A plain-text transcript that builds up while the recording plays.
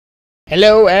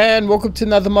Hello and welcome to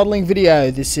another modelling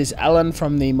video. This is Alan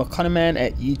from the Mk.VI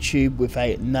at YouTube with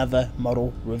another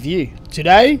model review.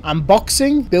 Today,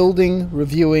 unboxing, building,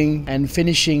 reviewing and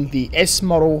finishing the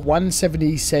SModel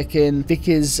 172nd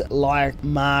Vickers-Armstrongs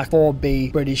Mark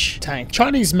 4B British tank.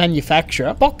 Chinese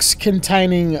manufacturer, box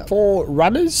containing 4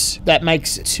 runners that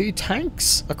makes 2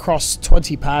 tanks across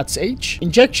 20 parts each.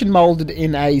 Injection molded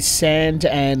in a sand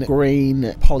and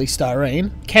green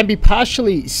polystyrene. Can be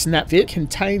partially snap fit,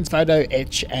 contains photo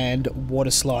etch and water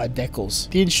slide decals.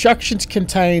 The instructions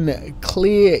contain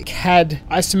clear CAD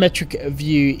isometric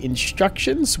view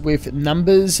instructions with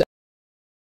numbers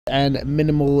and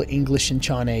minimal English and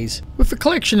Chinese. With a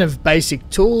collection of basic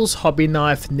tools, hobby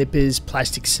knife, nippers,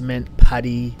 plastic cement,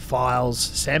 putty, files,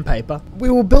 sandpaper, we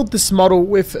will build this model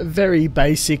with very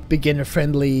basic beginner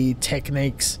friendly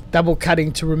techniques. Double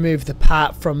cutting to remove the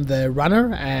part from the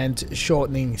runner and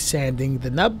shortening, sanding the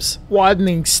nubs,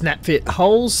 widening snap fit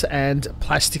holes and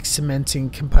plastic cementing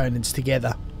components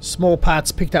together. Small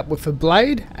parts picked up with a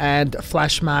blade and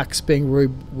flash marks being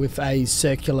rubbed with a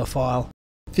circular file.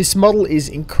 This model is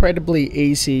incredibly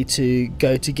easy to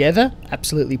go together,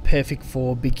 absolutely perfect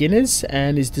for beginners,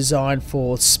 and is designed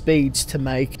for speeds to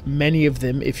make many of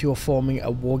them if you're forming a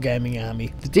wargaming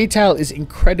army. The detail is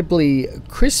incredibly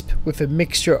crisp with a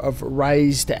mixture of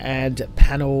raised and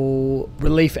panel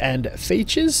relief and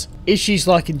features. Issues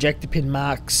like injector pin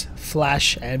marks,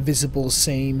 flash and visible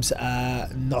seams are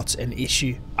not an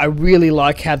issue. I really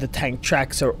like how the tank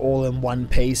tracks are all in one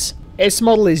piece.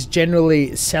 SModel is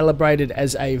generally celebrated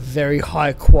as a very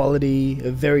high quality,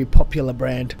 very popular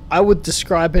brand. I would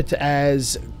describe it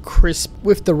as crisp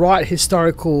with the right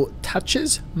historical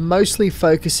touches, mostly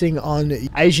focusing on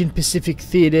Asian Pacific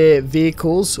Theatre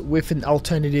vehicles with an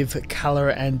alternative colour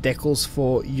and decals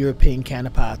for European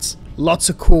counterparts. Lots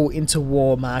of cool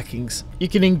interwar markings. You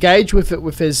can engage with it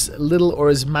with as little or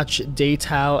as much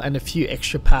detail and a few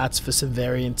extra parts for some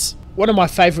variants. One of my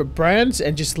favourite brands,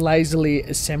 and just lazily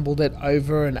assembled it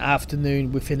over an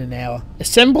afternoon within an hour.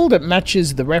 Assembled, it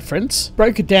matches the reference.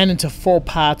 Broke it down into 4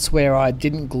 parts where I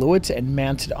didn't glue it and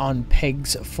mounted on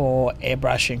pegs for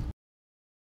airbrushing.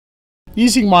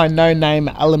 Using my no-name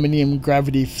aluminium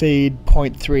gravity feed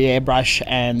 0.3 airbrush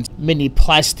and mini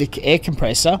plastic air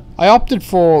compressor, I opted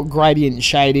for gradient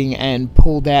shading and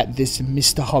pulled out this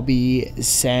Mr. Hobby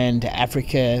Sand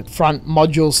Africa front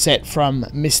module set from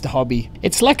Mr. Hobby.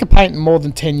 It's lacquer paint more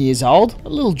than 10 years old, a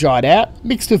little dried out,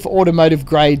 mixed with automotive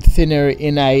grade thinner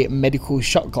in a medical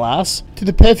shot glass to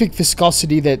the perfect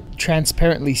viscosity that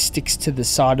transparently sticks to the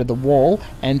side of the wall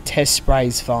and test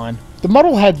sprays fine. The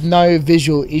model had no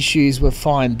visual issues with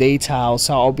fine detail,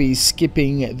 so I'll be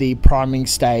skipping the priming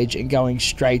stage and going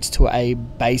straight to a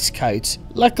base coat.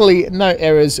 Luckily, no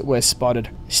errors were spotted.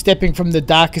 Stepping from the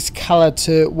darkest colour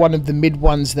to one of the mid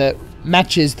ones that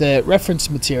matches the reference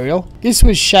material. This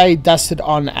was shade dusted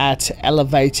on at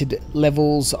elevated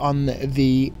levels on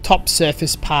the top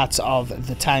surface parts of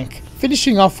the tank.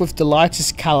 Finishing off with the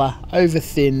lightest colour, over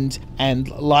thinned and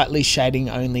lightly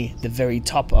shading only the very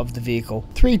top of the vehicle.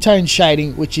 3-tone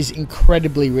shading which is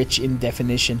incredibly rich in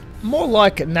definition. More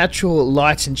like natural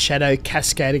light and shadow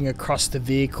cascading across the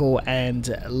vehicle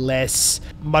and less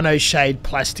mono shade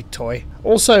plastic toy.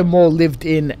 Also more lived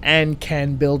in and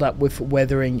can build up with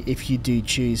weathering if you do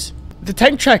choose. The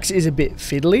tank tracks is a bit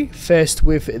fiddly. First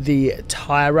with the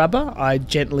tyre rubber, I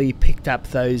gently picked up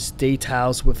those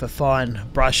details with a fine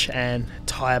brush and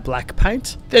tyre black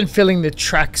paint. Then filling the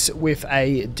tracks with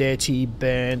a dirty,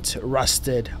 burnt,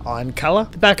 rusted iron colour.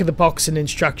 The back of the box and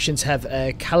instructions have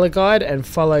a colour guide and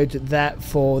followed that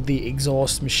for the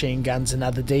exhaust machine guns and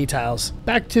other details.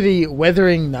 Back to the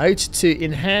weathering note, to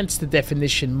enhance the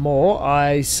definition more,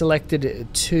 I selected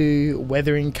 2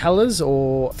 weathering colours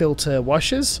or filter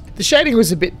washes. The shading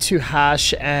was a bit too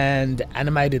harsh and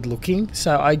animated looking,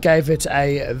 so I gave it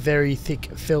a very thick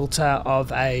filter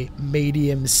of a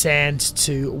medium sand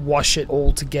to wash it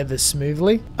all together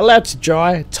smoothly. Allowed to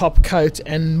dry, top coat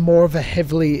and more of a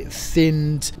heavily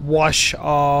thinned wash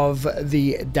of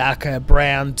the darker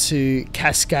brown to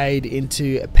cascade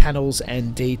into panels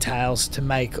and details to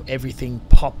make everything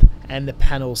pop and the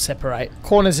panels separate.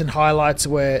 Corners and highlights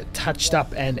were touched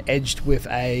up and edged with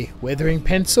a weathering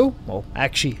pencil, well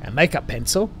actually a makeup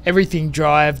pencil. Everything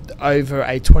dried over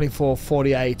a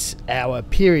 24-48 hour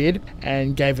period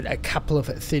and gave it a couple of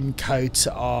thin coats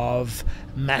of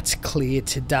matte clear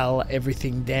to dull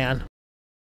everything down.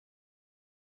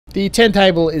 The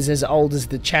turntable is as old as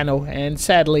the channel and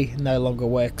sadly no longer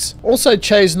works. Also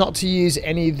chose not to use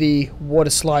any of the water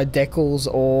slide decals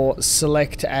or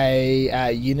select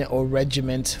a unit or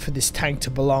regiment for this tank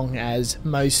to belong, as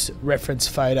most reference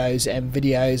photos and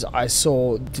videos I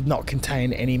saw did not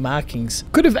contain any markings.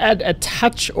 Could have added a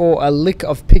touch or a lick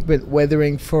of pigment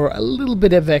weathering for a little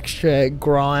bit of extra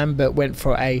grime, but went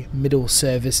for a middle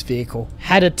service vehicle.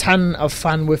 Had a ton of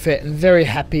fun with it and very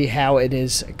happy how it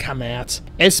has come out.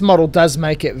 SModel does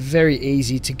make it very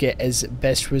easy to get as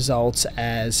best results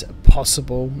as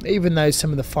possible, even though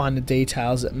some of the finer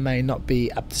details may not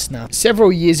be up to snuff.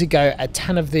 Several years ago a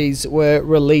ton of these were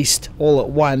released all at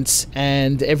once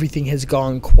and everything has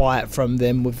gone quiet from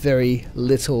them with very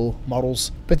little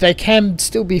models, but they can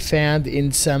still be found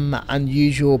in some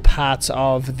unusual parts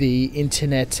of the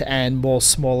internet and more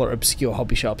smaller obscure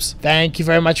hobby shops. Thank you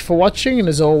very much for watching, and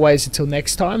as always, until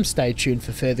next time, stay tuned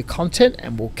for further content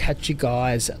and we'll catch you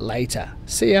guys later.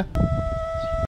 See ya.